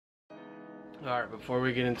Alright, before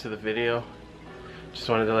we get into the video, just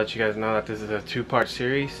wanted to let you guys know that this is a two-part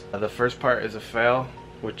series. The first part is a fail,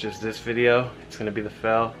 which is this video. It's going to be the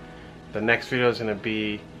fail. The next video is going to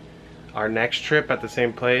be our next trip at the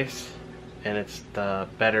same place, and it's the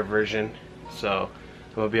better version. So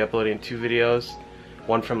I'm going to be uploading two videos,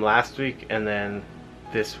 one from last week and then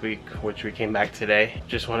this week, which we came back today.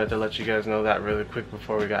 Just wanted to let you guys know that really quick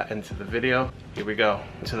before we got into the video. Here we go,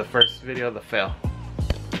 into the first video, the fail.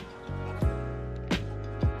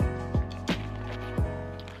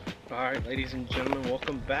 Alright, ladies and gentlemen,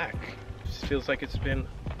 welcome back. This feels like it's been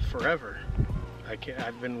forever.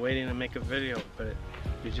 I've been waiting to make a video, but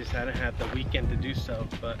we just hadn't had the weekend to do so.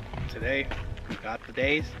 But today, we got the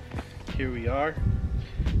days. Here we are.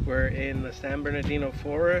 We're in the San Bernardino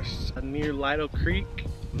forest near Lytle Creek.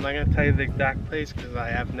 I'm not going to tell you the exact place because I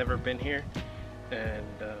have never been here. And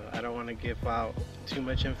I don't want to give out too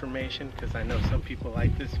much information because I know some people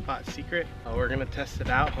like this spot secret. We're going to test it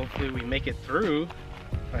out. Hopefully we make it through.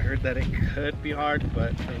 I heard that it could be hard,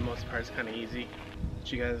 but for the most part it's kind of easy.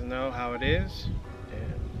 Let you guys know how it is.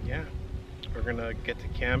 And yeah, we're gonna get to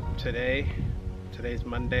camp today. Today's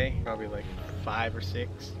Monday, probably like 5 or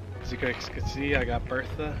 6. As you guys can see, I got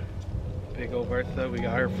Bertha, big old Bertha. We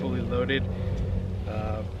got her fully loaded.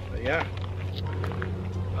 But yeah,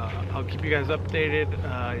 I'll keep you guys updated.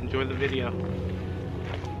 Enjoy the video.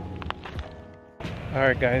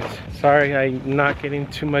 Alright guys, sorry I'm not getting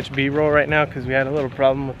too much b-roll right now because we had a little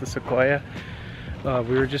problem with the Sequoia.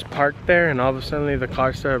 We were just parked there and all of a sudden the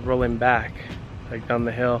car started rolling back, like down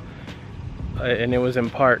the hill, and it was in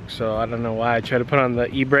park, so I don't know why. I tried to put on the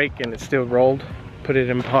e-brake and it still rolled. Put it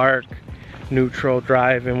in park, neutral,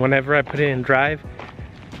 drive, and whenever I put it in drive,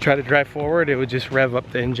 try to drive forward, it would just rev up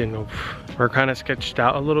the engine. We're kind of sketched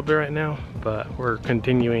out a little bit right now, but we're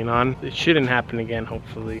continuing on. It shouldn't happen again,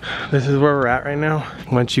 hopefully. This is where we're at right now.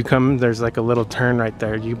 Once you come, there's like a little turn right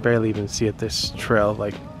there. You barely even see it, this trail.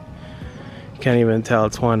 Like, you can't even tell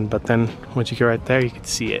it's one, but then once you get right there, you can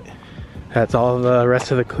see it. That's all the rest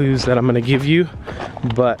of the clues that I'm gonna give you.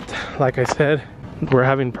 But like I said, we're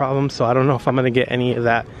having problems, so I don't know if I'm gonna get any of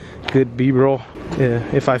that good b-roll.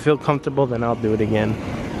 If I feel comfortable, then I'll do it again,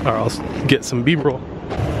 or I'll get some b-roll.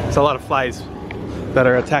 There's a lot of flies that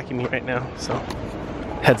are attacking me right now, so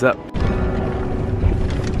heads up.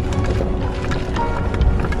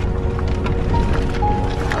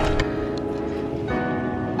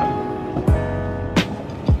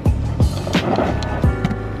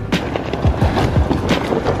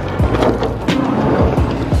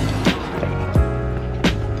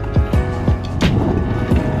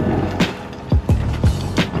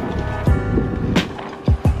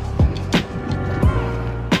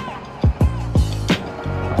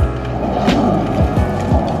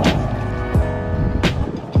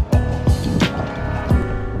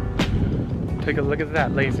 Take a look at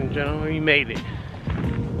that, ladies and gentlemen, we made it.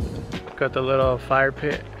 Got the little fire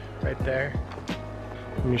pit right there.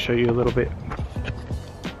 Let me show you a little bit.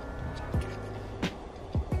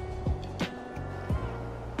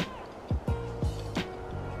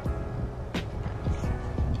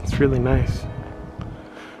 It's really nice.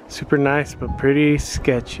 Super nice, but pretty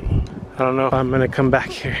sketchy. I don't know if I'm gonna come back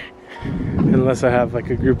here unless I have like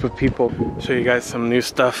a group of people. Show you guys some new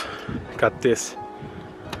stuff. Got this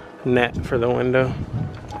net for the window,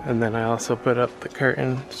 and then I also put up the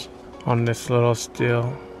curtains on this little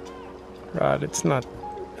steel rod. It's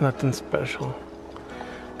nothing special.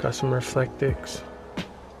 Got some reflectics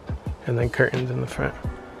and then curtains in the front.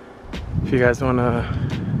 If you guys want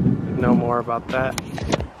to know more about that,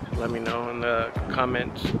 let me know in the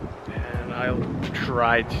comments and I'll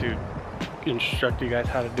try to instruct you guys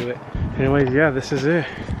how to do it. Anyways, yeah, this is it.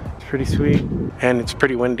 Pretty sweet, and it's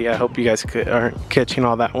pretty windy. I hope you guys aren't catching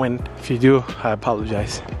all that wind. If you do, I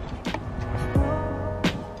apologize.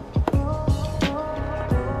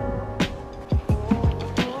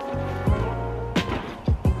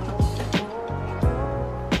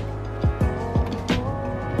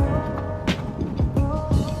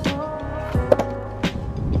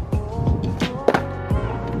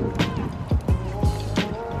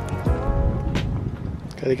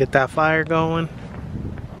 Gotta get that fire going.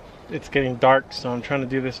 It's getting dark, so I'm trying to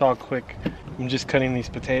do this all quick. I'm just cutting these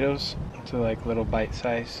potatoes into like little bite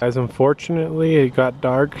size. Guys, unfortunately it got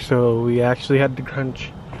dark, so we actually had to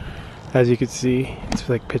crunch. As you can see, it's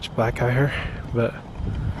like pitch black out here, but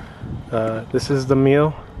this is the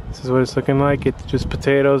meal. This is what it's looking like. It's just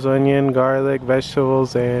potatoes, onion, garlic,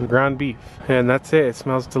 vegetables, and ground beef. And that's it. It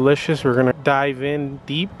smells delicious. We're gonna dive in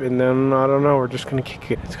deep, and then I don't know, we're just gonna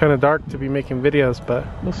kick it. It's kind of dark to be making videos, but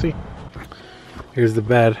we'll see. Here's the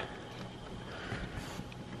bed.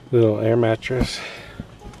 Little air mattress.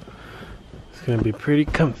 It's gonna be pretty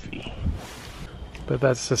comfy. But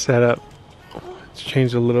that's the setup. It's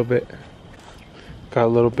changed a little bit. Got a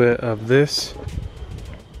little bit of this.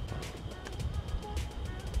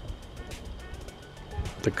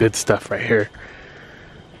 The good stuff right here.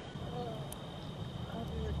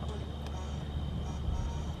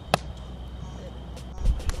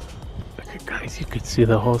 Look at guys, you could see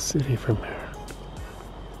the whole city from here.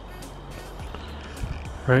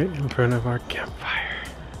 Right in front of our campfire.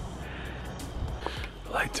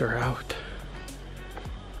 Lights are out.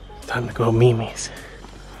 Time to go Mimi's.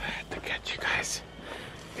 I had to catch you guys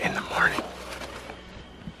in the morning.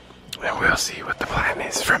 And we'll see what the plan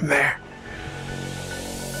is from there.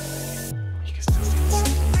 You can still see the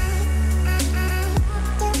city.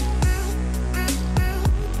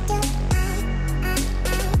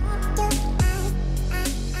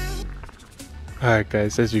 Alright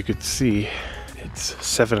guys, as you could see, it's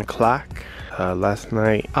 7 o'clock. Last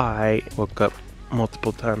night I woke up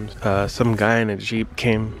multiple times. Some guy in a Jeep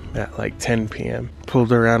came at like 10 p.m.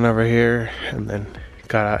 Pulled around over here and then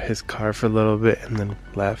got out his car for a little bit and then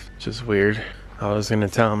left. Just weird. I was gonna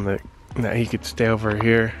tell him that he could stay over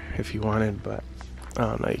here if he wanted, but I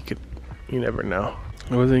don't know, you never know.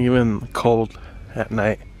 It wasn't even cold at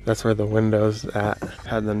night. That's where the windows at.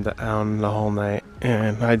 Had them down the whole night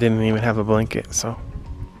and I didn't even have a blanket, so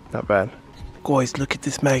not bad. Guys, look at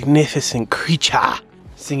this magnificent creature.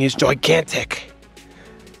 This thing is gigantic.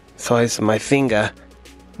 Size of my finger.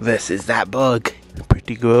 This is that bug.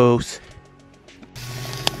 Pretty gross.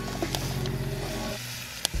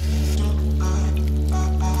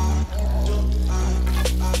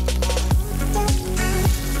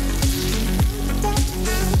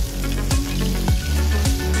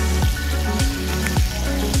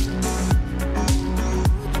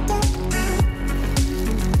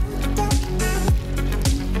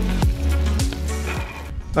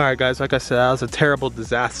 Alright guys, like I said, that was a terrible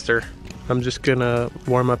disaster. I'm just gonna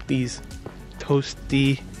warm up these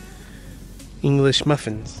toasty English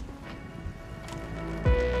muffins.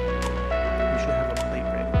 We should have a plate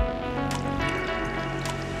ready.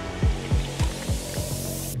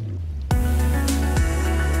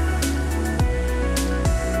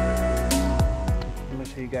 I'm gonna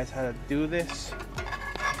show you guys how to do this.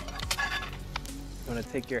 You wanna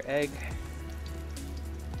take your egg,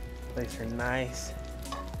 place her nice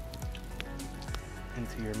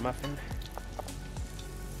into your muffin.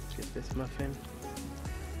 Get this muffin,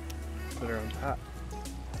 put her on top,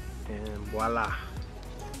 and voila.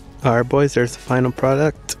 Alright boys, there's the final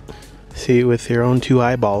product. See it with your own 2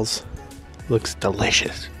 eyeballs. Looks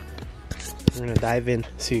delicious. We're gonna dive in.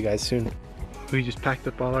 See you guys soon. We just packed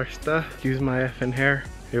up all our stuff. Used my effing hair.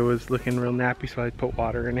 It was looking real nappy, so I put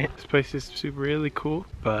water in it. This place is really cool,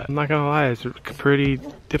 but I'm not gonna lie, it's pretty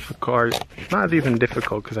difficult. Not even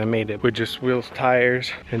difficult because I made it with just wheels, tires,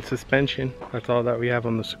 and suspension. That's all that we have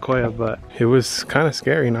on the Sequoia, but it was kind of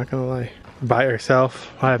scary, not gonna lie. By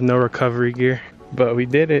yourself, I have no recovery gear, but we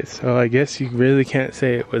did it, so I guess you really can't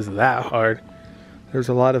say it was that hard. There's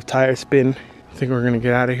a lot of tire spin. I think we're gonna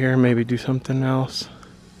get out of here and maybe do something else.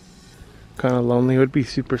 Kind of lonely. It would be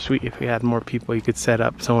super sweet if we had more people. You could set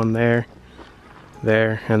up someone there,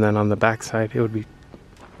 and then on the backside it would be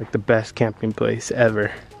like the best camping place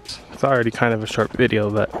ever. It's already kind of a short video,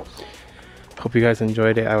 but hope you guys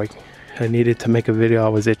enjoyed it. I needed to make a video. I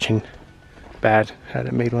was itching bad.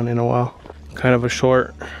 Hadn't made one in a while. Kind of a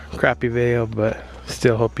short, crappy video, but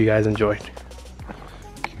still hope you guys enjoyed.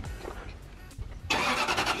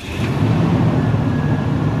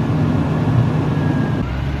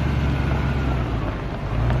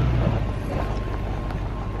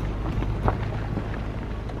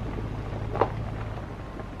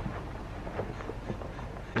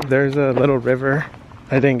 There's a little river.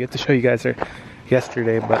 I didn't get to show you guys there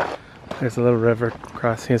yesterday, but there's a little river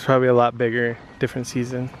crossing. It's probably a lot bigger, different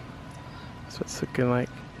season. That's what it's looking like.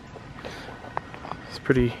 It's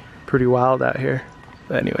pretty wild out here.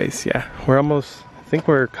 But anyways, yeah, we're almost, I think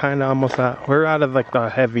we're kind of almost out. We're out of like the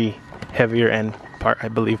heavier end part, I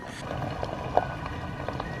believe.